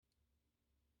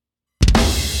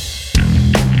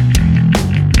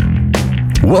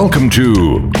Welcome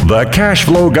to the Cash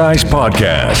Flow Guys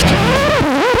podcast.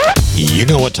 You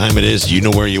know what time it is. You know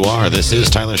where you are. This is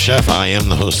Tyler Sheff. I am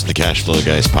the host of the Cash Flow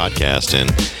Guys podcast. And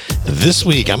this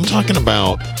week I'm talking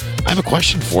about, I have a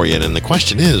question for you. And the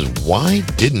question is, why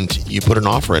didn't you put an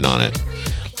offer in on it?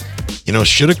 You know,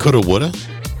 shoulda, coulda, woulda.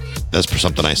 That's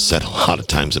something I said a lot of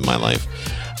times in my life.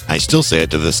 I still say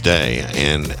it to this day.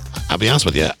 And I'll be honest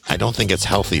with you, I don't think it's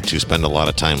healthy to spend a lot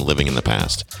of time living in the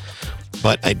past.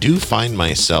 But I do find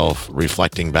myself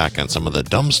reflecting back on some of the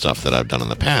dumb stuff that I've done in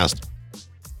the past,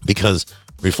 because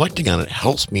reflecting on it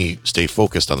helps me stay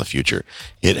focused on the future.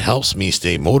 It helps me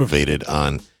stay motivated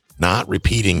on not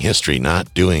repeating history,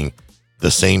 not doing the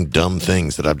same dumb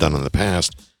things that I've done in the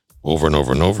past over and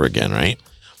over and over again, right?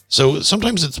 So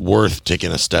sometimes it's worth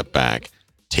taking a step back,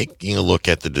 taking a look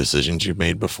at the decisions you've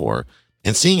made before,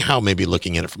 and seeing how maybe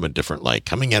looking at it from a different light,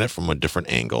 coming at it from a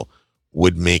different angle,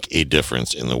 would make a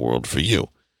difference in the world for you.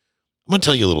 I'm going to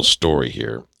tell you a little story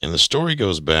here. And the story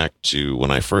goes back to when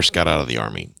I first got out of the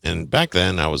Army. And back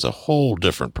then I was a whole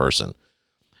different person.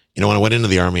 You know, when I went into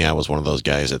the Army, I was one of those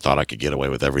guys that thought I could get away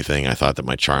with everything. I thought that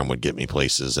my charm would get me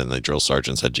places, and the drill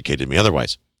sergeants educated me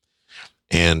otherwise.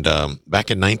 And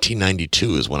back in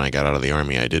 1992 is when I got out of the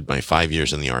Army. I did my 5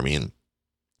 years in the Army. And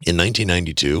in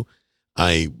 1992,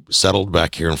 I settled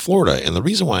back here in Florida. And the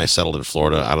reason why I settled in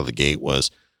Florida out of the gate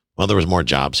was, well, there was more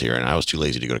jobs here, and I was too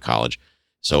lazy to go to college.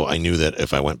 So I knew that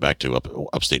if I went back to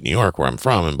upstate New York, where I'm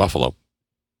from, in Buffalo,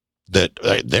 that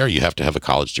there you have to have a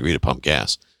college degree to pump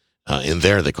gas. In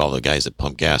there, they call the guys that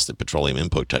pump gas the petroleum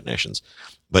input technicians.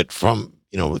 But from,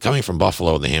 coming from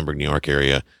Buffalo, the Hamburg, New York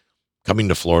area, coming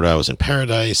to Florida, I was in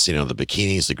paradise, the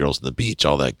bikinis, the girls on the beach,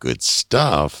 all that good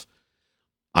stuff.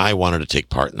 I wanted to take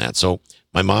part in that. So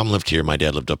my mom lived here. My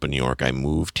dad lived up in New York. I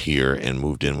moved here and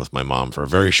moved in with my mom for a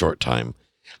very short time,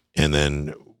 and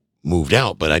then moved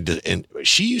out. But I did, and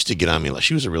she used to get on me.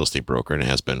 She was a real estate broker, and it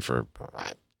has been for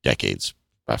decades,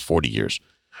 about 40 years.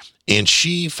 And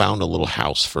she found a little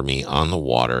house for me on the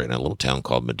water in a little town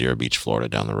called Madeira Beach, Florida,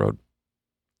 down the road.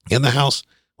 In the house,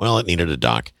 well, it needed a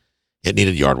dock. It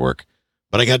needed yard work.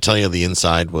 But I got to tell you, the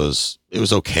inside it was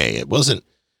okay. It wasn't,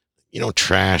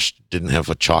 trash, didn't have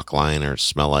a chalk line or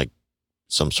smell like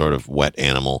some sort of wet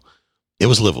animal. It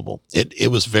was livable.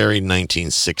 It was very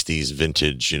 1960s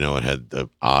vintage. It had the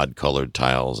odd colored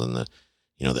tiles and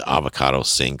the avocado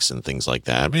sinks and things like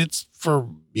that. I mean, it's for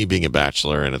me being a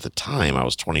bachelor. And at the time I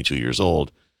was 22 years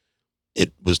old.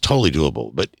 It was totally doable.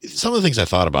 But some of the things I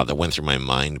thought about that went through my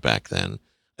mind back then,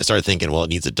 I started thinking, well, it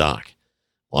needs a dock.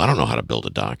 Well, I don't know how to build a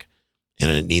dock,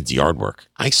 and it needs yard work.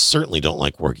 I certainly don't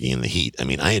like working in the heat. I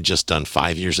mean, I had just done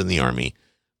 5 years in the Army,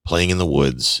 playing in the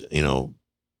woods,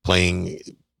 playing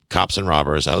cops and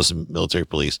robbers. I was in military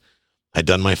police. I'd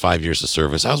done my 5 years of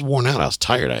service. I was worn out. I was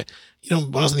tired.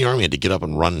 When I was in the Army, I had to get up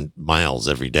and run miles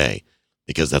every day,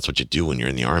 because that's what you do when you're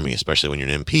in the Army, especially when you're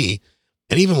an MP.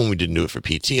 And even when we didn't do it for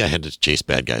PT, I had to chase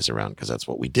bad guys around, because that's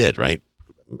what we did, right?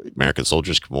 American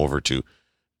soldiers come over to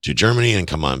Germany and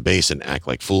come on base and act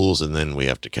like fools, and then we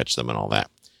have to catch them and all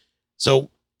that. So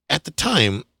at the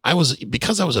time,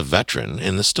 because I was a veteran,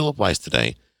 and this still applies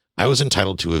today, I was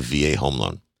entitled to a VA home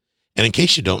loan. And in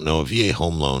case you don't know, a VA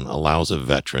home loan allows a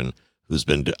veteran who's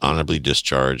been honorably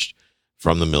discharged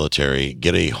from the military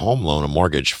get a home loan, a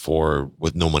mortgage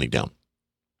with no money down.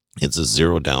 It's a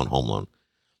zero down home loan.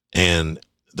 And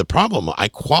the problem, I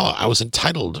was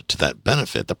entitled to that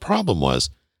benefit. The problem was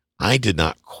I did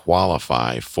not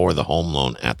qualify for the home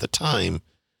loan at the time,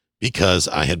 because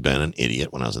I had been an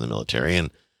idiot when I was in the military. And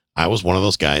I was one of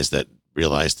those guys that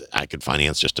realized I could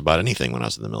finance just about anything when I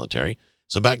was in the military.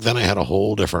 So back then I had a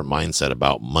whole different mindset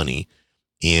about money,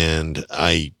 and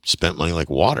I spent money like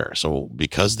water. So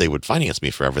because they would finance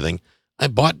me for everything, I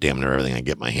bought damn near everything I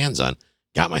get my hands on,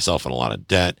 got myself in a lot of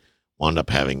debt, wound up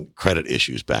having credit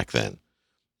issues back then.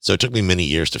 So it took me many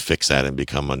years to fix that and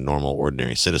become a normal,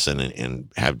 ordinary citizen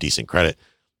and have decent credit.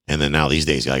 And then now these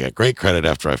days, I got great credit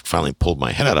after I finally pulled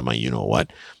my head out of my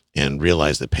you-know-what and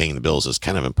realized that paying the bills is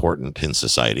kind of important in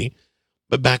society.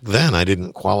 But back then, I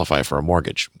didn't qualify for a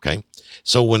mortgage, okay?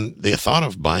 So when the thought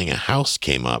of buying a house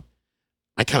came up,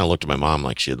 I kind of looked at my mom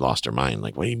like she had lost her mind.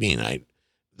 Like, what do you mean?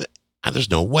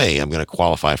 There's no way I'm going to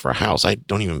qualify for a house. I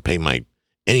don't even pay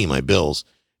any of my bills.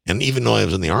 And even though I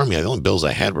was in the Army, the only bills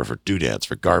I had were for doodads,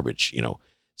 for garbage,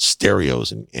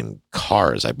 stereos and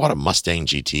cars. I bought a Mustang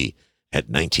GT at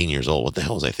 19 years old. What the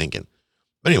hell was I thinking?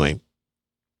 But anyway,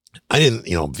 I didn't,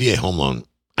 VA home loan,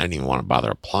 I didn't even want to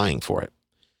bother applying for it.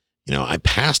 I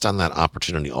passed on that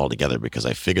opportunity altogether because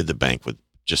I figured the bank would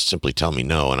just simply tell me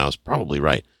no, and I was probably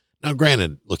right. Now,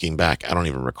 granted, looking back, I don't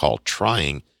even recall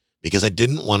trying, because I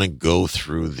didn't want to go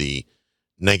through the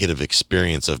negative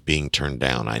experience of being turned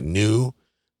down. I knew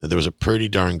that there was a pretty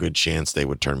darn good chance they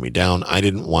would turn me down. I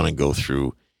didn't want to go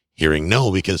through hearing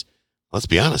no, because let's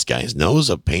be honest, guys, no is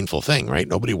a painful thing, right?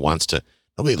 Nobody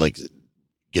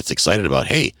gets excited about,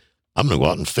 hey, I'm going to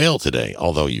go out and fail today.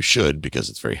 Although you should, because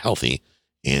it's very healthy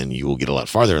and you will get a lot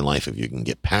farther in life if you can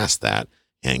get past that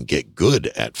and get good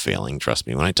at failing. Trust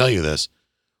me when I tell you this.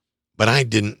 But I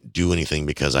didn't do anything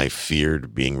because I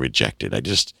feared being rejected. I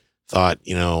just thought,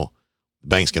 the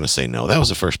bank's going to say no. That was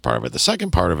the first part of it. The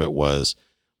second part of it was,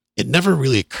 it never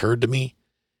really occurred to me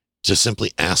to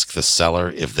simply ask the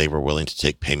seller if they were willing to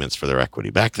take payments for their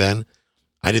equity. Back then,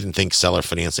 I didn't think seller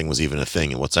financing was even a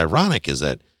thing. And what's ironic is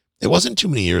that it wasn't too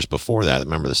many years before that.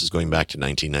 Remember, this is going back to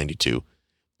 1992.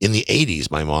 In the 80s,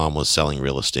 my mom was selling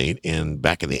real estate. And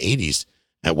back in the 80s,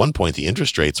 at one point, the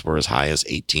interest rates were as high as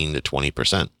 18 to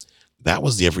 20%. That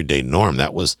was the everyday norm.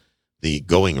 That was the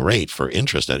going rate for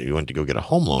interest that you went to go get a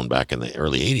home loan back in the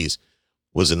early 80s,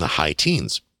 was in the high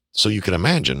teens. So you can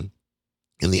imagine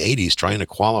in the 80s trying to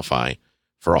qualify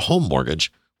for a home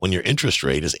mortgage when your interest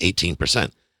rate is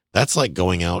 18%. That's like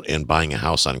going out and buying a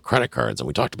house on credit cards. And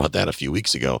we talked about that a few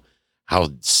weeks ago, how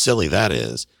silly that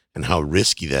is and how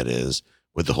risky that is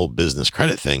with the whole business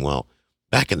credit thing. Well,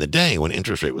 back in the day when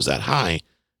interest rate was that high,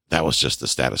 that was just the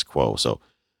status quo. So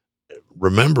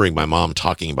remembering my mom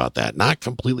talking about that, not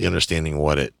completely understanding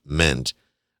what it meant,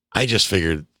 I just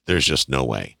figured there's just no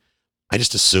way. I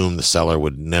just assumed the seller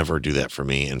would never do that for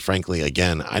me. And frankly,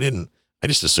 again, I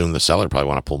just assumed the seller probably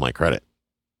want to pull my credit.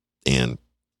 And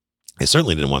I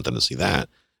certainly didn't want them to see that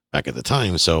back at the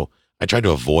time. So I tried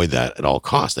to avoid that at all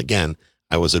costs. Again,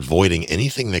 I was avoiding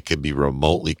anything that could be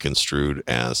remotely construed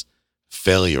as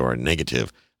failure or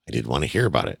negative. I didn't want to hear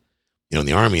about it. In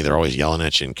the Army, they're always yelling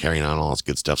at you and carrying on, all this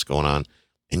good stuff's going on.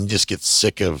 And you just get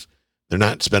sick of, they're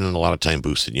not spending a lot of time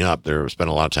boosting you up. They're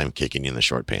spending a lot of time kicking you in the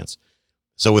short pants.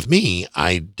 So with me,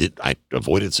 I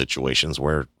avoided situations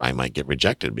where I might get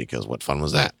rejected, because what fun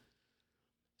was that?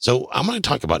 So I'm going to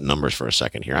talk about numbers for a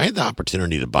second here. I had the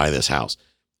opportunity to buy this house.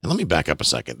 And let me back up a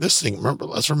second.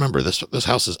 Let's remember this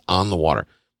house is on the water.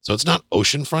 So it's not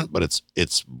oceanfront, but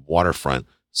it's waterfront,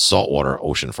 saltwater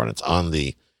oceanfront. It's on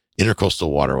the Intercoastal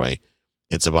Waterway.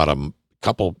 It's about a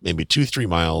couple, maybe 2-3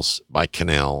 miles by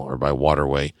canal or by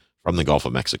waterway from the Gulf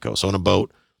of Mexico. So in a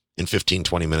boat, in 15,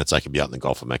 20 minutes, I could be out in the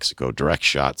Gulf of Mexico. Direct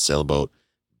shot, sailboat,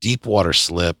 deep water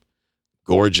slip,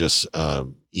 gorgeous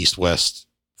east-west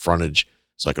frontage.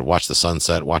 So I could watch the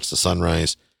sunset, watch the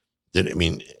sunrise.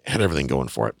 Had everything going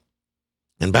for it.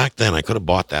 And back then, I could have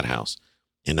bought that house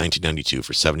in 1992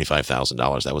 for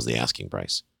 $75,000. That was the asking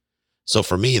price. So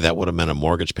for me, that would have meant a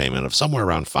mortgage payment of somewhere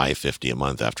around $550 a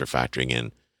month after factoring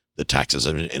in the taxes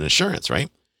and insurance, right?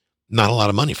 Not a lot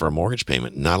of money for a mortgage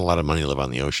payment, not a lot of money to live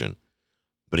on the ocean.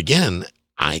 But again,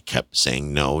 I kept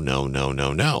saying no, no, no,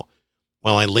 no, no.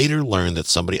 Well, I later learned that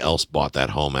somebody else bought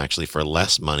that home actually for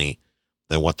less money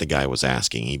than what the guy was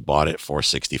asking. He bought it for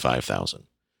 $65,000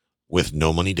 with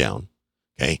no money down.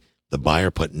 Okay. The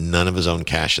buyer put none of his own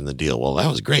cash in the deal. Well, that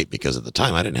was great, because at the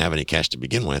time I didn't have any cash to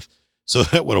begin with. So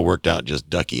that would have worked out just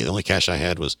ducky. The only cash I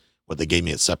had was what they gave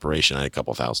me at separation. I had a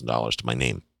couple $1,000s to my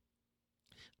name.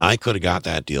 I could have got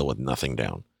that deal with nothing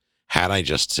down had I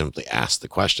just simply asked the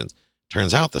questions.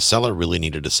 Turns out the seller really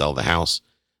needed to sell the house.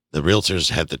 The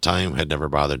realtors at the time had never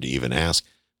bothered to even ask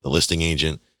the listing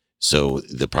agent. So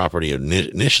the property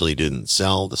initially didn't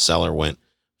sell. The seller went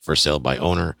for sale by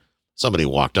owner. Somebody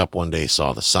walked up one day,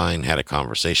 saw the sign, had a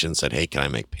conversation, said, hey, can I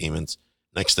make payments?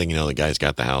 Next thing you know, the guy's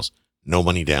got the house, no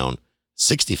money down,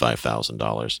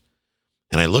 $65,000.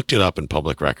 And I looked it up in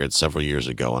public records several years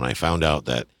ago, and I found out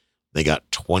that they got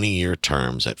 20-year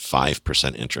terms at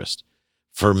 5% interest.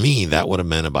 For me, that would have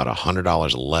meant about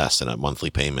 $100 less in a monthly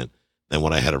payment than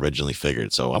what I had originally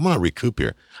figured. So I'm going to recoup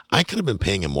here. I could have been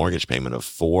paying a mortgage payment of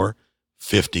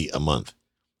 $450 a month.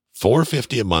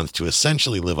 $450 a month to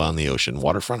essentially live on the ocean,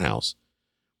 waterfront house.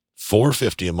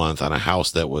 $450 a month on a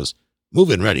house that was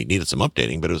move-in ready, needed some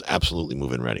updating, but it was absolutely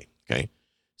move-in ready. Okay.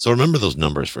 So remember those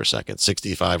numbers for a second,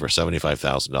 $65,000 or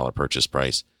 $75,000 purchase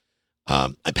price.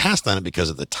 I passed on it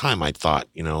because at the time I thought,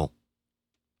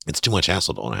 it's too much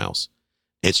hassle to own a house.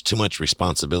 It's too much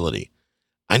responsibility.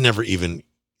 I never even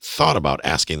thought about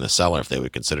asking the seller if they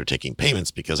would consider taking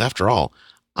payments, because after all,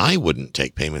 I wouldn't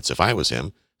take payments if I was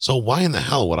him. So why in the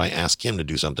hell would I ask him to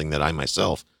do something that I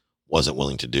myself wasn't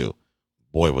willing to do?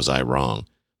 Boy, was I wrong,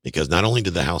 because not only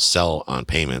did the house sell on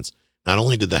payments, not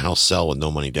only did the house sell with no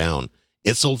money down,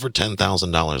 it sold for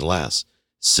 $10,000 less,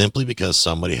 simply because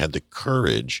somebody had the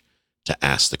courage to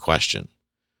ask the question.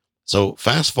 So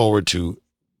fast forward to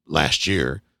last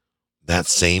year, that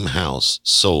same house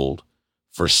sold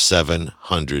for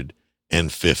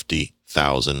 $750,000.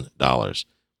 $100,000.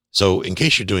 So in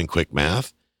case you're doing quick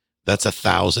math, that's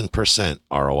 1,000%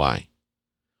 ROI.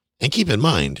 And keep in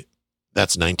mind,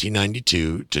 that's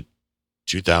 1992 to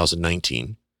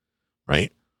 2019,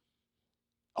 right?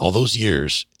 All those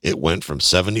years, it went from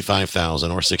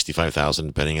 75,000 or 65,000,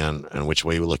 depending on which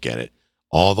way we look at it,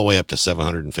 all the way up to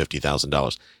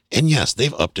 $750,000. And yes,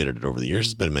 they've updated it over the years.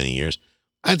 It's been many years.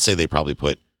 I'd say they probably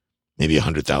put maybe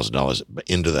 $100,000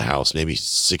 into the house, maybe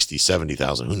 60,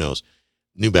 70,000, who knows?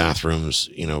 New bathrooms,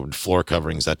 floor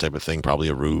coverings, that type of thing, probably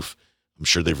a roof. I'm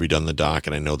sure they've redone the dock,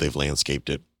 and I know they've landscaped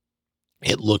it.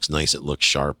 It looks nice. It looks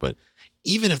sharp. But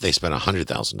even if they spent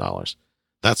 $100,000,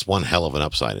 that's one hell of an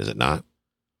upside, is it not?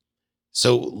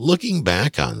 So looking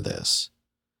back on this,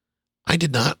 I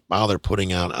did not bother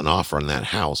putting out an offer on that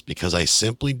house because I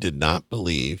simply did not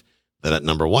believe that at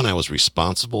number one, I was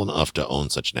responsible enough to own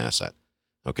such an asset.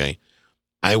 Okay.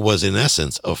 I was in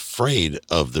essence afraid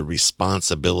of the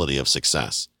responsibility of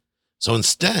success. So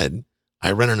instead,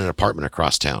 I rented an apartment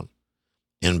across town.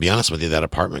 And to be honest with you, that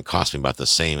apartment cost me about the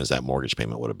same as that mortgage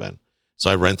payment would have been.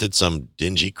 So I rented some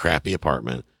dingy, crappy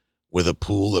apartment with a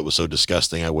pool that was so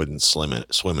disgusting I wouldn't swim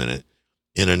in it,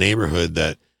 in a neighborhood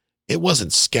that it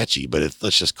wasn't sketchy, but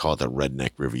let's just call it the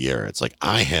redneck Riviera. It's like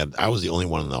I was the only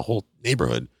one in the whole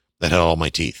neighborhood that had all my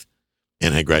teeth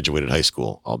and had graduated high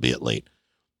school, albeit late.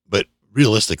 But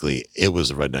realistically, it was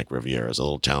the redneck Riviera. It's a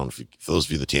little town. For those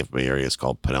of you in the Tampa Bay area, it's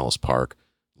called Pinellas Park,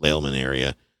 Laleman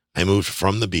area. I moved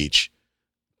from the beach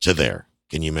to there.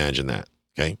 Can you imagine that?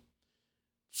 Okay.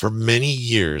 For many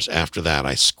years after that,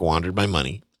 I squandered my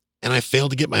money and I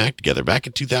failed to get my act together. Back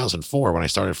in 2004, when I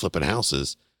started flipping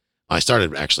houses, I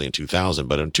started actually in 2000,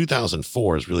 but in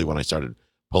 2004 is really when I started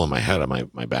pulling my head on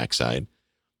my backside.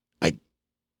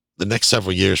 The next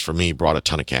several years for me brought a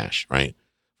ton of cash, right?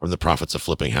 From the profits of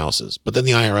flipping houses. But then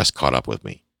the IRS caught up with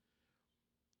me.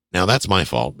 Now that's my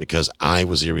fault because I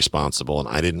was irresponsible and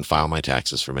I didn't file my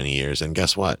taxes for many years. And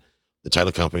guess what? The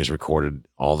title companies recorded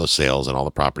all the sales and all the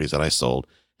properties that I sold.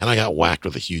 And I got whacked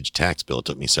with a huge tax bill. It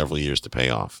took me several years to pay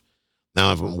off.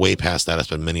 Now I'm way past that. It's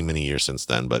been many, many years since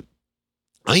then. But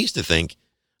I used to think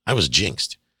I was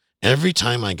jinxed. Every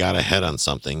time I got ahead on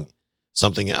something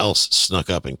else snuck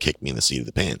up and kicked me in the seat of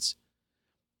the pants.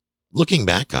 Looking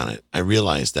back on it, I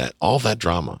realized that all that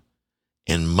drama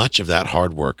and much of that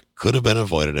hard work could have been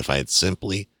avoided if I had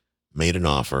simply made an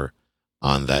offer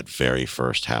on that very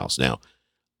first house. Now,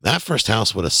 that first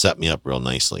house would have set me up real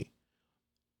nicely.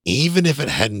 Even if it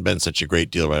hadn't been such a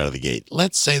great deal right out of the gate,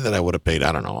 let's say that I would have paid,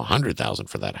 $100,000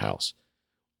 for that house.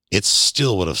 It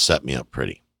still would have set me up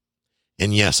pretty.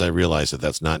 And yes, I realize that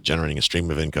that's not generating a stream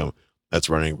of income. That's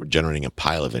generating a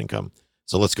pile of income.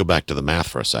 So let's go back to the math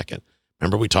for a second.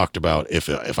 Remember we talked about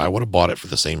if I would have bought it for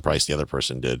the same price the other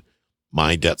person did,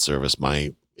 my debt service,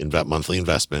 my monthly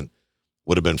investment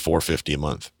would have been $450 a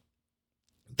month.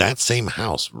 That same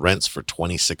house rents for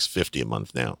 $2,650 a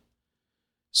month now.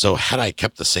 So had I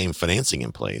kept the same financing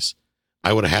in place,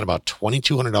 I would have had about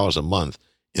 $2,200 a month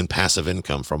in passive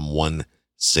income from one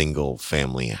single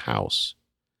family house.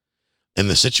 And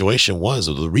the situation was,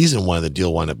 the reason why the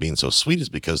deal wound up being so sweet is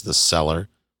because the seller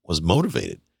was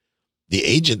motivated. The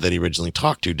agent that he originally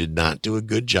talked to did not do a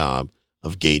good job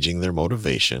of gauging their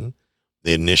motivation.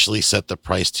 They initially set the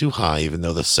price too high, even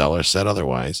though the seller said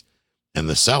otherwise. And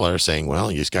the seller saying, well,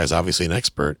 this guy's obviously an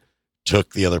expert,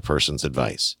 took the other person's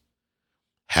advice.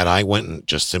 Had I went and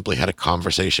just simply had a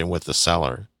conversation with the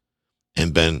seller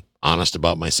and been honest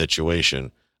about my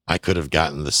situation, I could have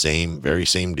gotten the very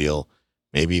same deal,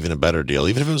 maybe even a better deal.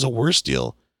 Even if it was a worse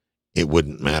deal, it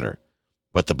wouldn't matter.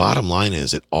 But the bottom line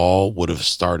is it all would have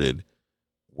started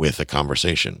with a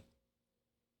conversation.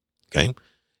 Okay.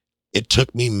 It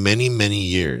took me many, many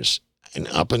years, and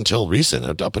up until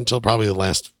probably the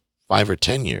last 5 or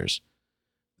 10 years,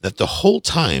 that the whole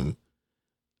time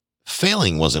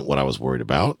failing wasn't what I was worried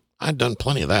about. I'd done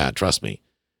plenty of that. Trust me.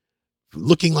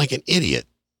 Looking like an idiot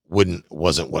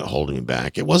wasn't what holding me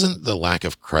back. It wasn't the lack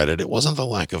of credit. It wasn't the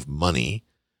lack of money.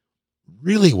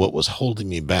 Really what was holding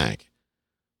me back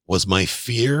was my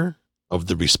fear of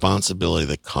the responsibility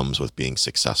that comes with being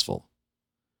successful.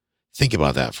 Think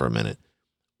about that for a minute.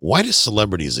 Why do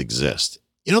celebrities exist?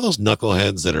 You know those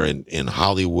knuckleheads that are in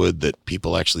Hollywood that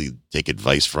people actually take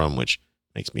advice from, which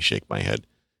makes me shake my head.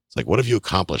 It's like, what have you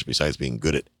accomplished besides being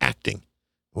good at acting?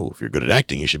 Oh, if you're good at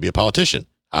acting, you should be a politician.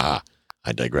 I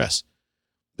digress.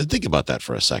 But think about that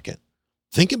for a second.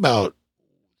 Think about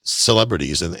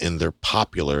celebrities and they're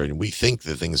popular and we think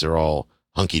that things are all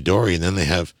hunky-dory, and then they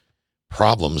have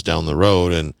problems down the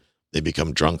road and they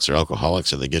become drunks or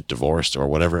alcoholics or they get divorced or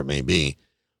whatever it may be.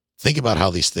 Think about how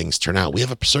these things turn out. We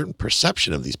have a certain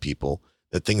perception of these people,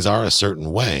 that things are a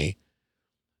certain way,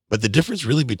 But the difference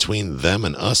really between them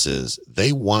and us is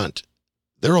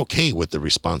they're okay with the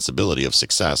responsibility of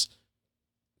success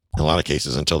in a lot of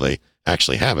cases until they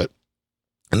actually have it.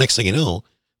 And next thing you know,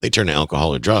 they turn to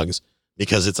alcohol or drugs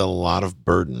because it's a lot of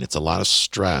burden. It's a lot of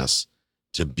stress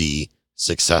to be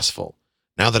successful.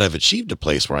 Now that I've achieved a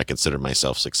place where I consider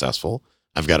myself successful,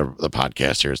 I've got the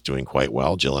podcast here is doing quite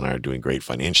well. Jill and I are doing great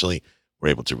financially. We're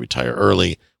able to retire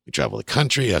early. We travel the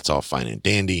country. That's all fine and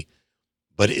dandy.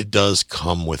 But it does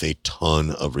come with a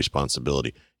ton of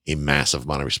responsibility, a massive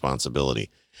amount of responsibility.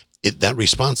 That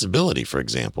responsibility, for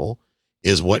example,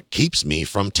 is what keeps me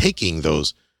from taking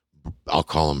those, I'll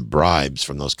call them bribes,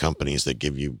 from those companies that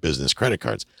give you business credit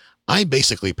cards. I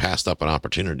basically passed up an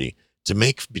opportunity to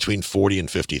make between $40,000 and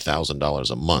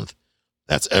 $50,000 a month.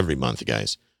 That's every month,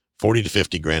 guys. 40 to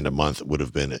 50 grand a month would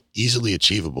have been easily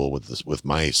achievable with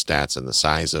my stats and the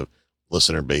size of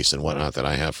listener base and whatnot that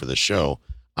I have for this show.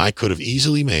 I could have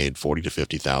easily made $40,000 to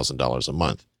 $50,000 a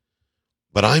month,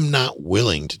 but I'm not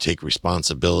willing to take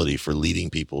responsibility for leading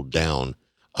people down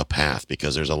a path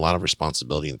because there's a lot of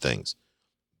responsibility in things.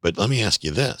 But let me ask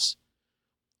you this.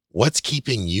 What's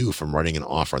keeping you from writing an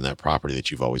offer on that property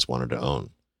that you've always wanted to own?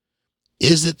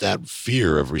 Is it that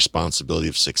fear of responsibility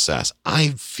of success? I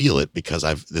feel it because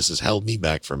this has held me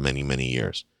back for many, many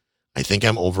years. I think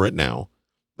I'm over it now,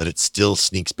 but it still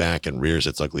sneaks back and rears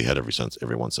its ugly head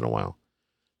every once in a while.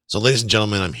 So ladies and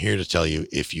gentlemen, I'm here to tell you,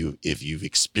 if you've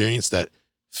experienced that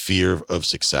fear of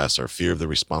success or fear of the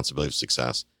responsibility of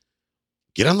success,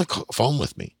 get on the phone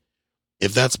with me.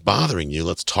 If that's bothering you,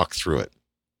 let's talk through it.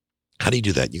 How do you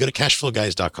do that? You go to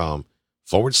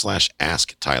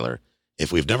cashflowguys.com/ask Tyler.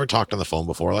 If we've never talked on the phone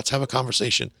before, let's have a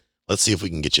conversation. Let's see if we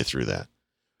can get you through that.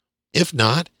 If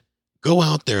not, go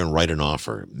out there and write an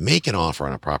offer. Make an offer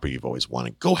on a property you've always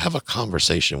wanted. Go have a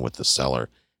conversation with the seller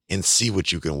and see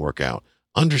what you can work out.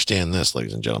 Understand this,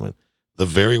 ladies and gentlemen. The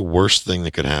very worst thing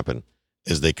that could happen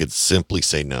is they could simply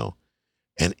say no.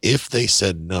 And if they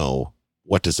said no,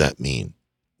 what does that mean?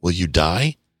 Will you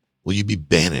die? Will you be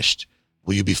banished?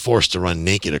 Will you be forced to run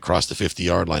naked across the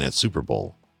 50-yard line at Super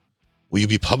Bowl? Will you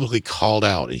be publicly called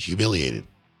out and humiliated?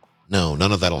 No,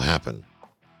 none of that'll happen.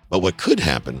 But what could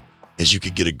happen is you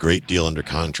could get a great deal under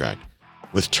contract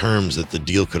with terms that the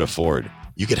deal could afford.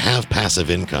 You could have passive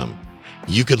income.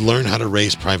 You could learn how to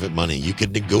raise private money. You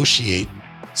could negotiate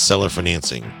seller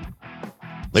financing.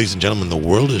 Ladies and gentlemen, the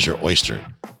world is your oyster,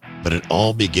 but it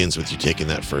all begins with you taking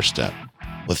that first step,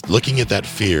 with looking at that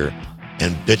fear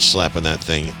and bitch slapping that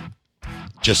thing,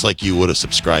 just like you would a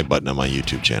subscribe button on my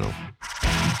YouTube channel.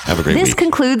 Have a great week. This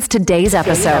concludes today's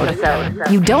episode.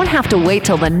 You don't have to wait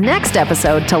till the next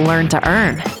episode to learn to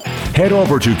earn. Head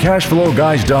over to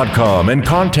cashflowguys.com and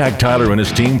contact Tyler and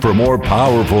his team for more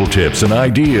powerful tips and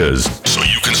ideas so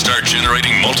you can start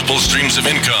generating multiple streams of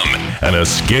income and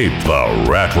escape the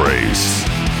rat race.